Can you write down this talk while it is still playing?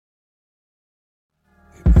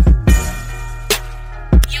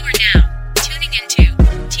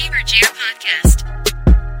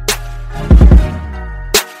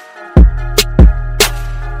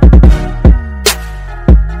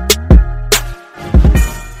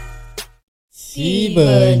Si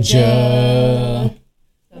Beja.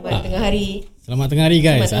 Selamat tengah hari. Selamat tengah hari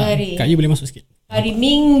guys. Selamat tengah hari. Kak Yu boleh masuk sikit. Hari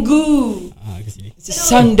Minggu. Ke sini.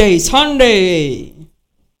 Sunday.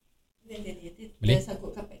 Boleh? Sangkut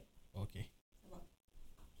kapet. Okey.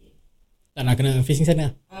 Tak nak kena facing sana.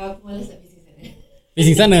 Aku malas nak facing sana.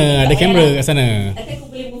 Facing sana, ada kamera kat sana. Nanti aku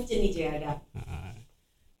boleh move macam ni je ada.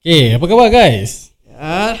 Okey, apa khabar guys?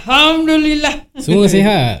 Alhamdulillah. Semua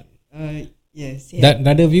sihat? Ya, sihat. Dah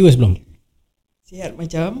ada viewers belum? Sihat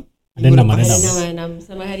macam Ada minggu 6, lepas. ada 6.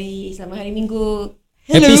 Selamat hari Minggu.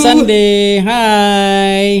 Happy Sunday.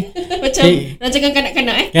 Hai. Macam rancangan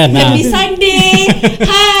kanak-kanak Kan, Happy Sunday.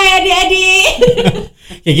 Hai adik-adik.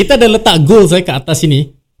 Okay, kita ada letak goals kat atas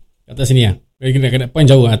sini. Kat atas sini lah. Kena point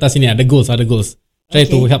jauh atas sini ada goals. Try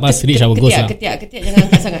to help us reach our goals lah. Ketiak jangan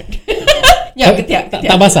angkat sangat. Ya, ketiak.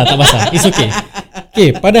 Tak basah. It's okay.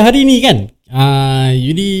 Okay, pada hari ni kan,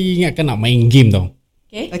 Yudi ingatkan nak main game tau.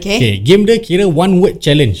 Okay, game dia kira one word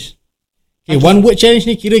challenge. Okay, one word challenge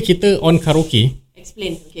ni kira kita on karaoke.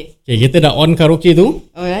 Explain. Okay, kita dah on karaoke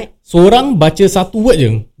tu. Alright. Seorang baca satu word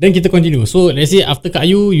je, then kita continue. So let's say after Kak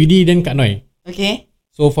Ayu, Yudi then Kak Noi. Okay.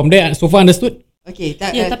 So from there, so far understood? Okay,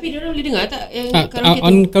 tak. Ya, tapi diorang boleh dengar tak yang Karaoke karaoke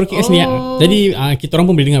on tu? karaoke kat sini lah. Jadi kita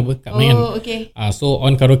orang pun boleh dengar apa kat main kan. Okay. So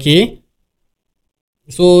on karaoke.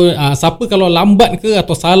 So siapa kalau lambat ke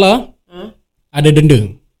atau salah, ada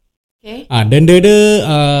denda. Okay. Denda dia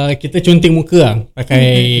kita conteng muka lah,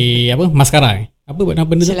 pakai apa maskara. Apa buat nama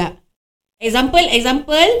benda tu? Selak. Example.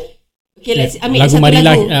 Okay, let's ambil lagu satu Marila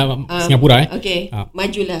lagu. Singapura Okay.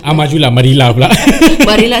 Majulah. Majulah Marila pula.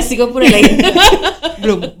 Marilah Singapura lain.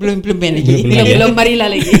 belum implement lagi. Belum Marilah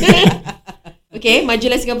lagi. Okay,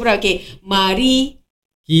 majulah Singapura. Okay. Mari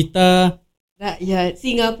kita Rakyat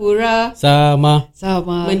sama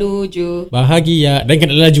sama menuju bahagia. Dan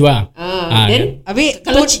kena laju lah. Dan habis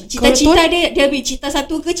kalau cita-cita dia ambil cita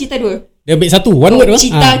satu ke cita dua? Dia ambil satu, one word.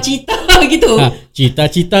 Cita-cita gitu.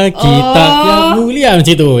 Cita-cita kita yang mulia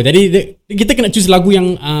macam tu. Jadi kita kena choose lagu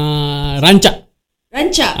yang rancak.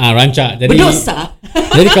 Rancak. Jadi Berdosa.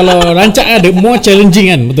 Jadi kalau rancak ada more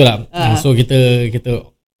challenging kan, betul tak? So kita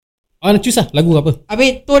choose lah lagu apa.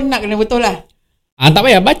 habis tone nak kena betul lah. Tak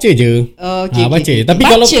payah baca je. Okay, baca. okay. Tapi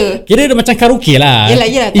Baca. kalau kira dia macam karaoke lah.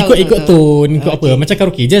 Yelah, ikut tahu. tone, ikut apa. Macam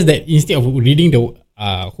karaoke, just that instead of reading the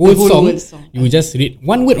whole song, you just read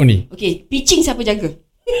one word only. Okay, pitching siapa jaga?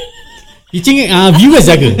 Pitching viewers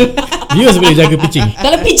jaga. Viewers boleh jaga pitching.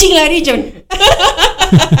 Kalau pitching lari John.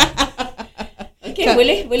 Okay,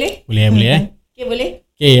 boleh. Boleh. Okay, boleh.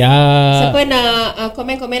 Okay, Siapa nak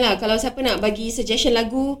komen-komen lah. Kalau siapa nak bagi suggestion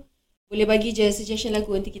lagu, boleh bagi je suggestion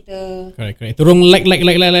lagu, nanti kita correct. Turun like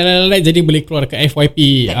jadi boleh keluar ke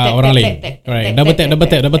FYP orang lain. Correct.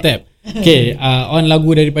 Double tap. Okay, on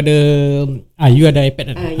lagu daripada you ada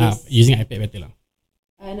iPad kan? Yes. Using iPad better lah.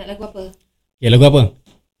 nak lagu apa? Okay, lagu apa?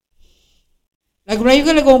 Lagu Melayu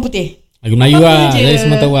ke lagu orang putih? Lagu Melayu lah. Apa-apa je. Saya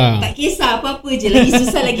semua tahu lah. Tak kisah apa-apa je. Lagi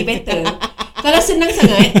susah lagi better. Kalau senang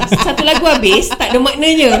sangat, satu lagu habis, tak ada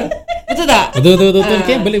maknanya. Betul tak? Betul.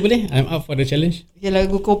 Okay, boleh. I'm up for the challenge. Okay,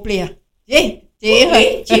 lagu Coldplay lah.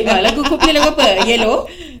 Cik, lagu Coldplay lagu apa? Yellow.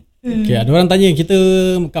 Okay, ada orang tanya kita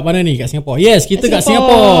kat mana ni? Kat Singapore. Yes, kita kat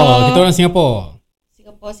Singapore. Kita orang Singapore.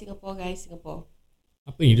 Singapore guys, Singapore.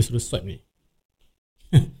 Apa ni dia suruh swipe ni?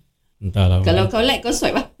 Entahlah. Kalau kau like, kau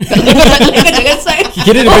swipe lah. Kalau kau tak like, kau jangan swipe.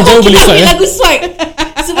 Kira dia jauh boleh swipe. Lagu swipe.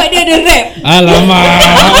 Sebab dia ada rap. Alamak.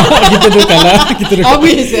 Kita dukar lah.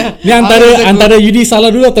 Habis ya. Ni antara Yudi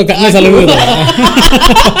salah dulu atau Kak Nai salah dulu tu?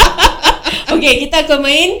 Okay, kita akan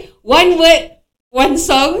main one word, one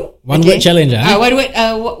song. One word challenge lah. One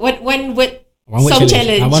word song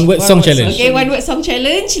challenge. One word song challenge. Okay, one word song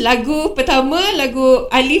challenge. Lagu pertama, lagu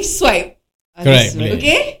Alif swipe. Correct, boleh.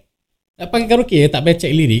 Okay. Tak pakai karaoke, tak payah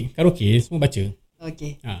check lirik. Karaoke, semua baca.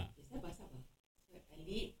 Okay. Sabar.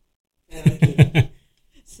 Alif.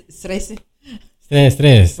 Stress.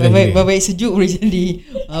 Baik sejuk boleh jadi.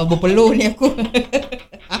 Berpeluh ni aku.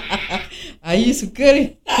 Ayu suka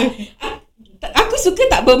ni. Aku suka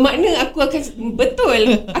tak bermakna aku akan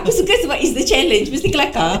betul. Aku suka sebab it's the challenge. Mesti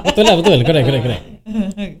kelakar. Betul lah, betul. Correct.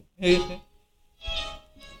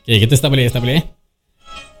 Okay, kita start balik. Nanti.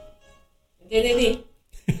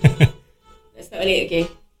 Start balik, okay.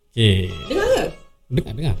 Dengar ke?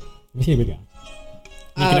 Dengar. Mesti boleh dengar.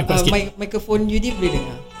 Ni kena kuat sikit. Mikrofon Yudi boleh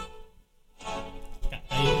dengar.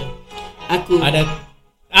 Aku ada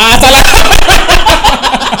salah.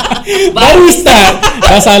 Baru start.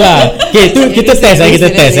 Dah salah. Okay, tu kita test.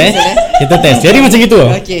 Kita test. Jadi macam gitu.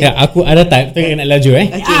 Okay. Ya, aku ada type. Tu nak laju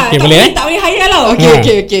Okay, boleh tak boleh hayal tau.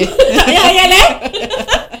 Okay. Tak payah hayal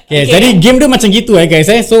Okay, jadi game dia macam gitu guys.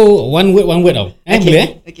 So one word tau.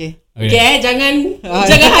 Boleh Okay. Okay, jangan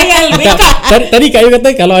hayal make up. Tadi Kak Ayu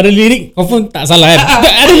kata kalau ada lirik confirm tak salah kan.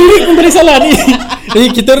 Ada lirik pun boleh salah ni. Jadi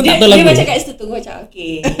kita orang tak tahu lagu. Dia macam kat situ tunggu macam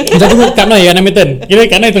okay. Macam tunggu Kak Noi kan Hamilton. Kira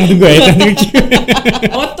Kak Noi tengah tunggu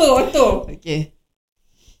Auto. Okay.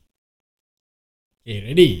 Okay,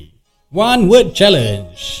 ready. One word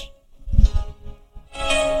challenge.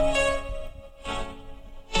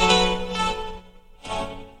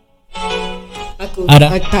 Aku.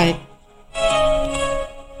 Ada. Type.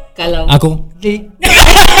 Kalau Aku. Lick.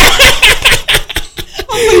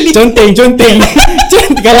 Conteng.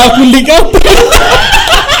 Kalau aku lick apa?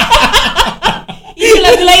 itu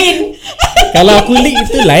lagu lain. Kalau aku lick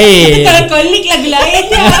itu lain. Kalau kau lick lagu lain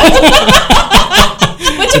je.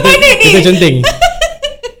 Macam mana ni? Kita conteng.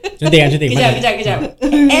 Conteng. Kejap.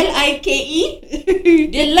 L-I-K-E.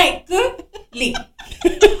 Dia like ke lick?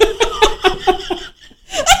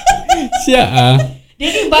 Siap ah. Dia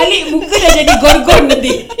ni balik muka dah jadi gorgon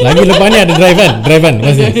nanti. Lagi lepas ni ada drive kan.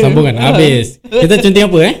 Masih sambungan. Habis. Kita conteng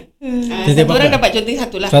apa Satu orang dapat conteng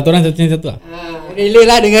satu lah. Satu orang conteng satu lah. Rela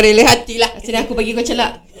lah, dengan rela hati lah. Sini aku bagi kau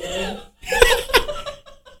celak.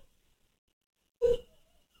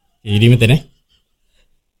 Jadi betul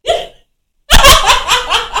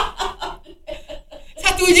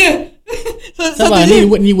Satu je. Sabar ni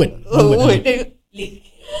word. Word. Lick.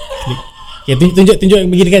 Okay, tunjuk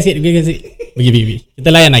bagi dekat sikit. Bagi. Kita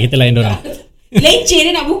layan dorang. Leceh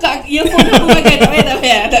dia nak buka earphone aku pakai. Tak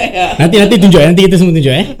payah. Nanti tunjuk nanti kita semua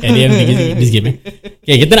tunjuk dia nanti skip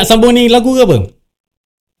Okay, kita nak sambung ni lagu ke apa?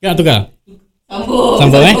 Kita nak tukar? Sambung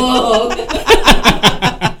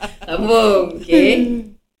Sambung. Okay.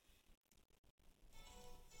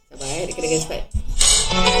 Sabar dia kena cepat.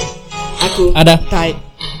 Aku. Ada. Type.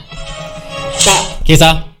 Tak.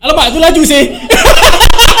 Kisah. Alamak, tu laju sih.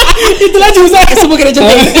 Itu laju sah. Semua kena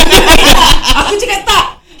conteng. Aku cakap tak.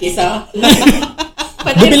 Kisah.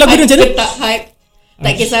 Dia lagu dia macam mana? Tak hype.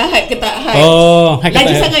 Tak kisah hype ke tak hype. Hype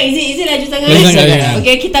laju sangat. Is it laju sangat? Laju sangat.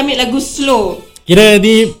 Okay, kita ambil lagu slow. Kira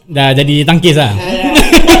ni dah jadi tangkis lah.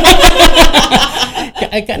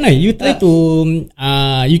 Kak Noi, you try to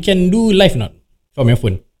you can do live not from your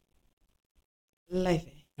phone? Live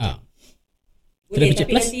Boleh, picit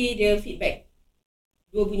tapi plus? nanti dia feedback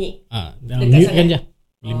 2 bunyi. Mute kan je.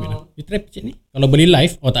 Boleh mute lah. You try picit ni. Kalau boleh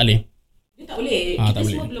live, tak boleh. Dia tak boleh. Tak Kita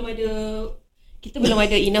boleh. semua belum ada. Kita belum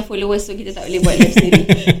ada enough followers, so kita tak boleh buat live sendiri.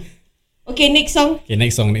 Okay, next song. Okay,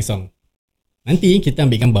 next song. Nanti kita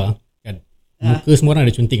ambil gambar kan. Muka semua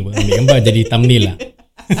orang ada cunting pun. Ambil gambar jadi thumbnail lah.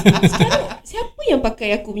 Siapa yang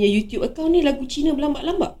pakai aku punya YouTube account ni lagu Cina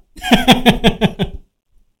berlambak-lambak?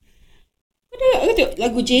 Kau dah tengok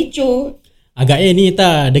lagu Jeco. Agaknya ni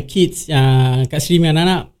tak The kids kat Sri punya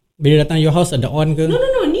anak-anak bila datang your house ada on ke? No,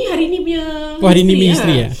 ni hari ni punya hari ni punya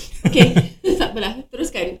history lah. Okay, tak apalah.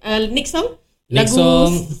 Teruskan. Next song. Next lagu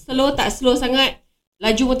song. slow tak slow sangat.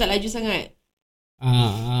 Laju pun tak laju sangat.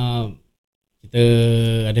 Kita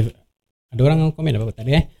ada orang komen apa tak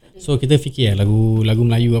ada So kita fikir lagu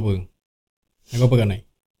Melayu apa. Lagu apa Kak Noi?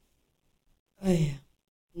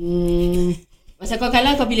 Masa kau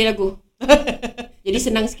kalah kau pilih lagu. Jadi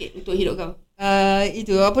senang sikit untuk hidup kau.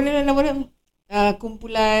 Itu apa nama dia?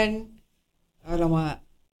 Kumpulan. Alamak.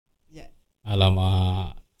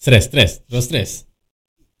 Stress. Terus stress.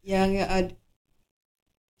 Yang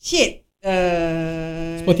shit.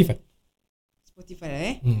 Spotify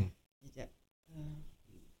lah Sekejap.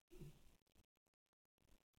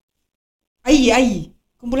 Ai.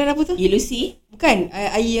 Kumpulan apa tu? Ilusi. Bukan.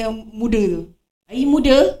 Ai yang muda tu. Ai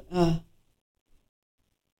muda.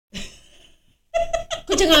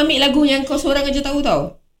 Kau jangan ambil lagu yang kau seorang aja tahu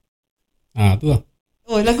tau. Tu lah.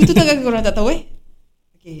 Oh, lagu tu takkan korang tak tahu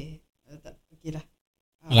Okay. Okay lah.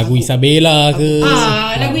 Lagu Isabella ke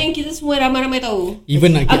lagu yang kita semua ramai-ramai tahu.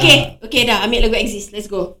 Even nak Okay dah ambil lagu Exist.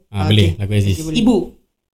 Let's go. Boleh lagu Aziz. Okay, Ibu.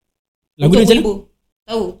 Lagu dia macam mana? Ibu.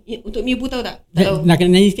 Tahu? Untuk ibu tahu tak? Tak tahu. Nak kena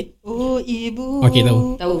nyanyi sikit. Oh, ibu. Okay,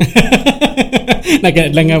 tahu. Nak kena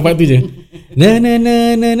dengar part tu je. Na.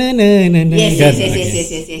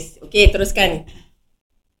 Yes. Okay, teruskan.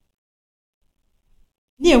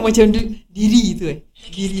 Ni yang macam diri tu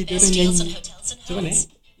Diri dia orang nyanyi. Macam mana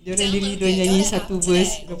Dia orang diri dia nyanyi satu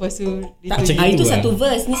verse. Lepas tu Itu satu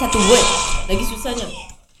verse. Ni satu word. Lagi susahnya.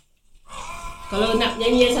 Kalau nak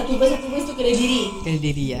nyanyi yang satu verse tu kena diri. Kena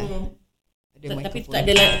diri ya. Tapi tak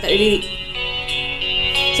ada lirik.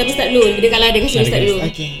 Siapa start dulu? Dia kalah dia kasi start dulu.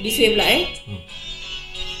 Okay. This way pula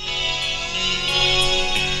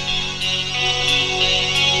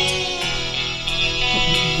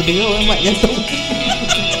Dengar orang mak jantung.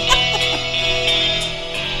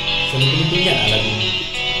 Sebelum ingat lah lagu ni.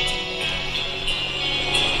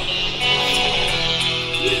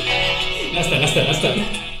 Nak start.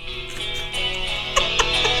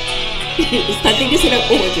 Starting dia sedang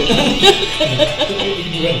je.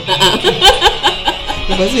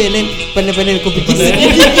 Lepas tu yang lain pandai-pandai kau fikir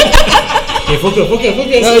sendiri. Okay, fokus. Okay.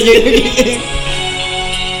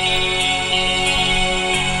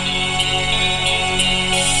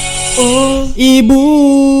 Oh ibu,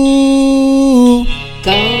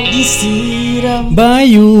 Kau disiram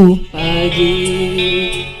Bayu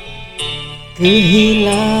pagi,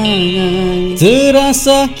 kehilangan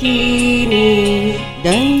terasa kini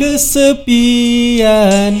dan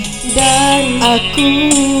kesepian, dan aku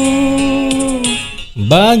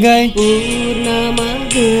bagai purnama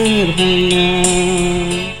gerhana,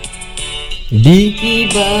 di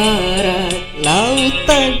ibarat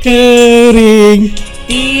lautan kering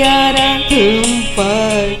tiada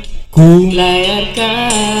tempat ku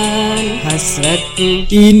layarkan hasratku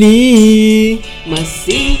ini.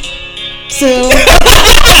 masih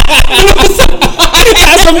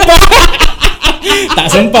Tak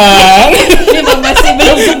sempat. memang masih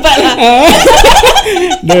belum sempat lah.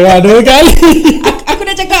 Dua kali. Aku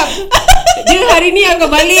dah cakap dia hari ni akan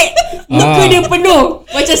balik muka dia penuh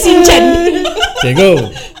macam Sinchan. Okay, go.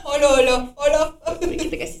 Oloh.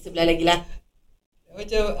 Kita kasih sebelah lagi lah.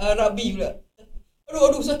 Macam Arabi pula.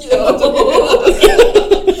 Aduh sakit lah. Macam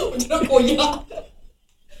nak koyak.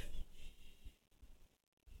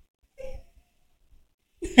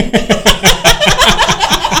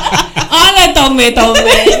 Alah Tome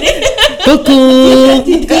Kuku.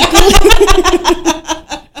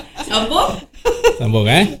 Sambung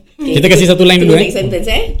Kita kasih satu line dulu Next sentence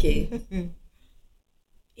Okay.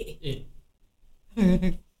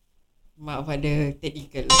 Maaf ada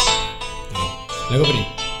technical. Lagu apa ni?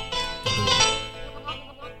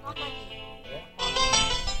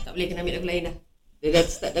 Tak boleh kena ambil lagu lain dah. Dia dah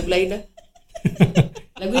start lagu lain dah.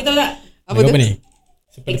 Lagu ni tahu tak? Lagu apa ni?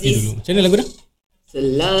 Seperti Exist. dulu. Macam mana lagu dah?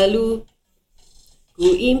 Selalu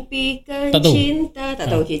ku impikan Tak tahu. cinta.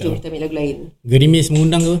 Tak tahu. Okay, jom tahu. kita ambil lagu lain. Gerimis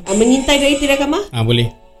mengundang ke? Menyintai dari tidak kamar.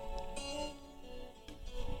 Boleh.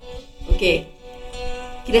 Okay.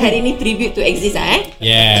 Kita hari ni tribute to Exist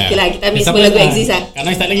Yeah. Okay lah, kita ambil Siapa semua lagu lah? Exist lah. Kak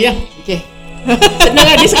Noi start lagi lah. Okay. Senang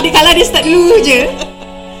lah, dia kalah dia start dulu je.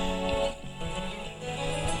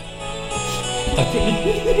 Takut ni.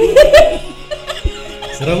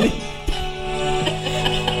 Seram ni.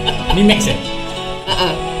 Ni Max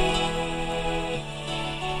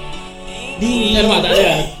Alamak,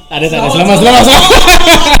 tak ada. Selamat.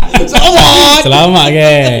 Selamat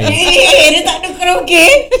geng. Dia tak ada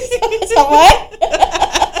karaoke.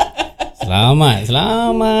 Selamat.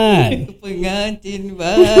 Pengantin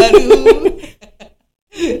baru.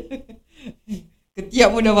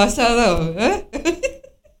 Ketiak pun dah basah tau.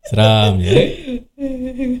 Seram je.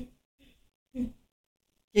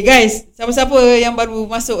 Okay guys, siapa-siapa yang baru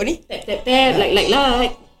masuk ni? Tap,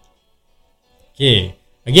 like. Okay.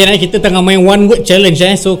 Again kita tengah main one word challenge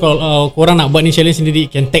So kalau korang nak buat ni challenge sendiri,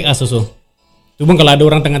 can tag us also. Tu pun kalau ada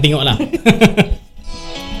orang tengah tengok lah.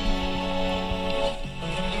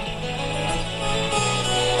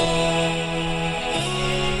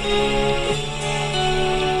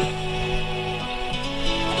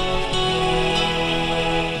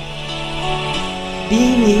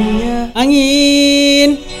 Dinginnya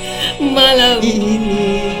Angin Malam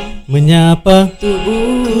ini menyapa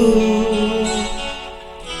tubuhku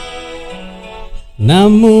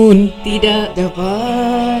namun tidak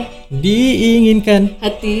dapat diinginkan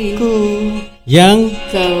hatiku yang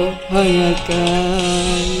kau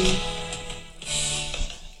hangatkan.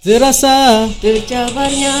 terasa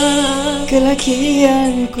tercabarnya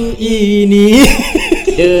Kelakianku ini.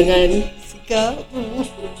 dengan sikapmu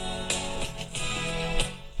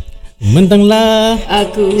Mentanglah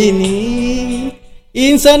aku ini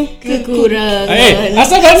insan kekurangan.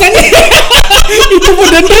 asal bahasa ni. Itu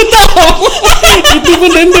pun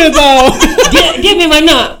denda tau. Dia memang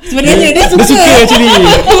nak. Sebenarnya dia Dia suka actually.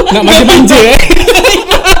 Nak manja-manja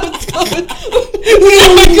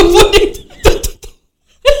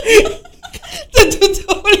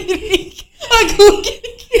Tutup lirik aku.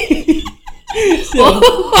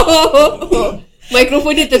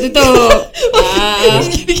 Mikrofon dia tertutup.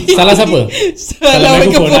 Salah siapa? Salah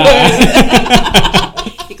mikrofon.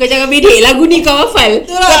 Kau jangan bedek. Lagu ni kau hafal.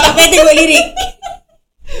 Kau tak payah tengok lirik.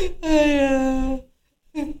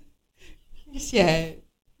 Kesian.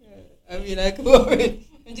 Ambil aku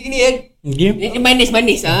macam ni kan. Okay. Dia manis.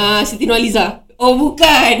 Siti Nurhaliza. Oh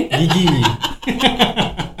bukan. Gigi.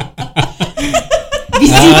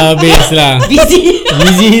 Busy. Habis lah. Busy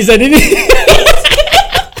Hizan ni.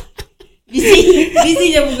 Busy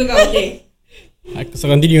je muka kau. Okay. Aku so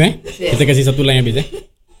continue Kita kasih satu line habis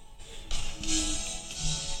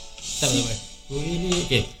Tak apa.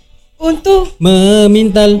 Okay. Untuk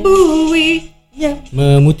Memintal melalui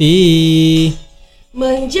memutih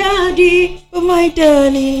menjadi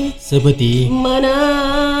pemaidani seperti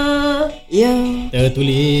mana yang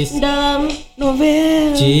tertulis dalam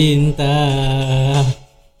novel cinta.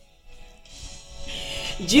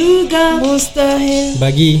 juga mustahil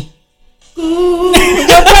Bagi ku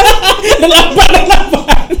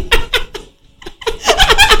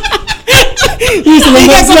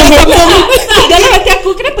selamat. dalam hati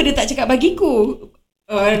aku, kenapa dia tak cakap bagiku?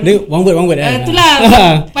 Dia one word Itulah.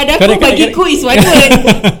 Pada aku Correct. bagiku is one word.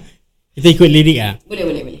 Kita ikut lirik ah. Boleh.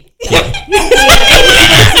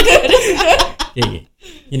 Okay.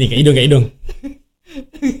 Ini kat hidung.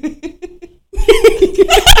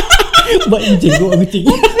 Buat kucing.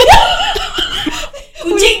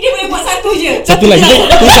 Kucing dia boleh buat satu je. Satu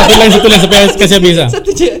line sampai kasih habis lah.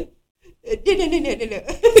 satu je. Dia.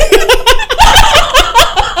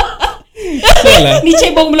 Salah. Ni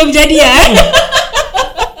cebong belum jadi ya.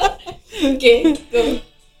 Okay, go.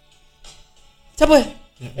 Siapa?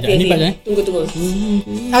 Ni part je. Tunggu.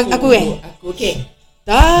 Aku Aku okay.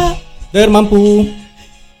 Tak Termampu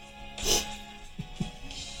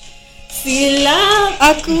Silap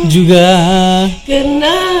aku juga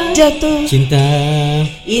kena jatuh cinta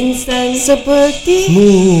insan sepertimu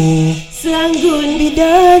seanggun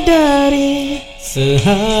bidadari.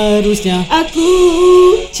 seharusnya aku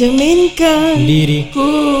Cerminkan diriku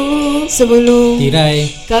sebelum tirai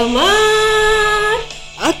kamar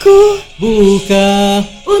aku buka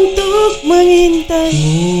untuk mengintai.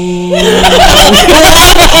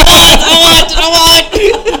 Awat.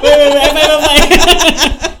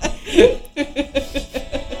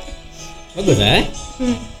 Bagus lah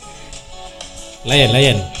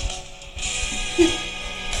Layan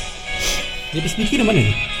Jadi speaker mana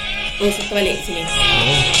ni? Oh, satu balik sini.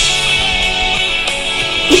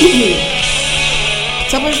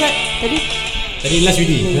 Siapa Ustaz tadi? Tadi last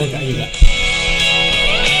Yudi Kak juga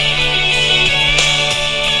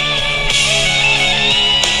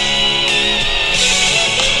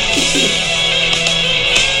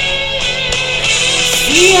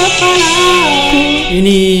Siapalah aku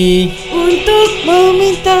ini untuk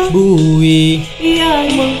Meminta bui yang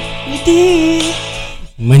memutih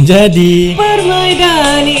menjadi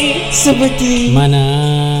permaidani seperti mana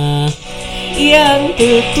yang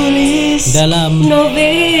tertulis dalam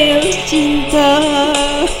novel cinta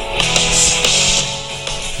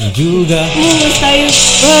juga mustahil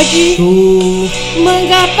bagiku ku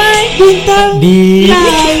menggapai bintang di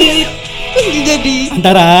langit jadi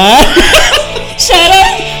antara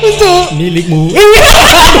syarat untuk milikmu.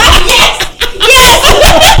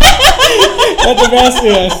 Itu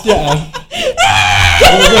biasa siap.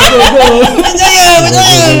 Go. percaya.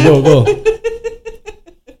 Go.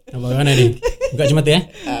 Nampak mana ni? Buka cermata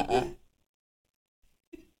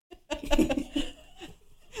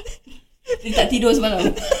dia tak tidur semalam.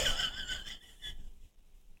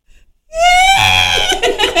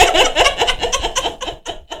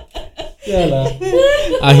 Yalah.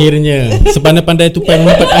 Akhirnya sepandai-pandai tupai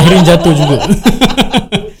mengumpat akhirnya jatuh juga.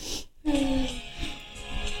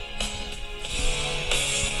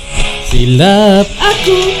 Silap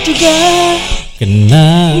Aku juga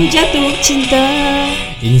kena Jatuh cinta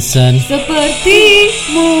insan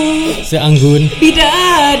sepertimu seanggun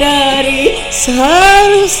bidadari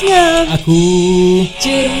seharusnya aku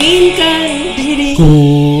cerminkan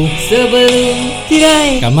diriku sebelum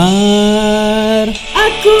tirai kamar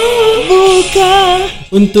aku buka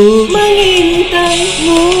untuk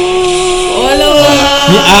mengintaimu.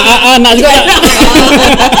 ni nak juga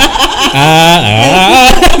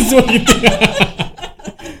semua gitu.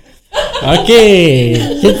 Okay,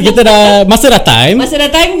 kita dah masa dah time. Masa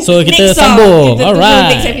dah time. So kita next song. sambung. Kita tunggu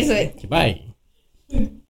Alright. next episode. Okay, bye.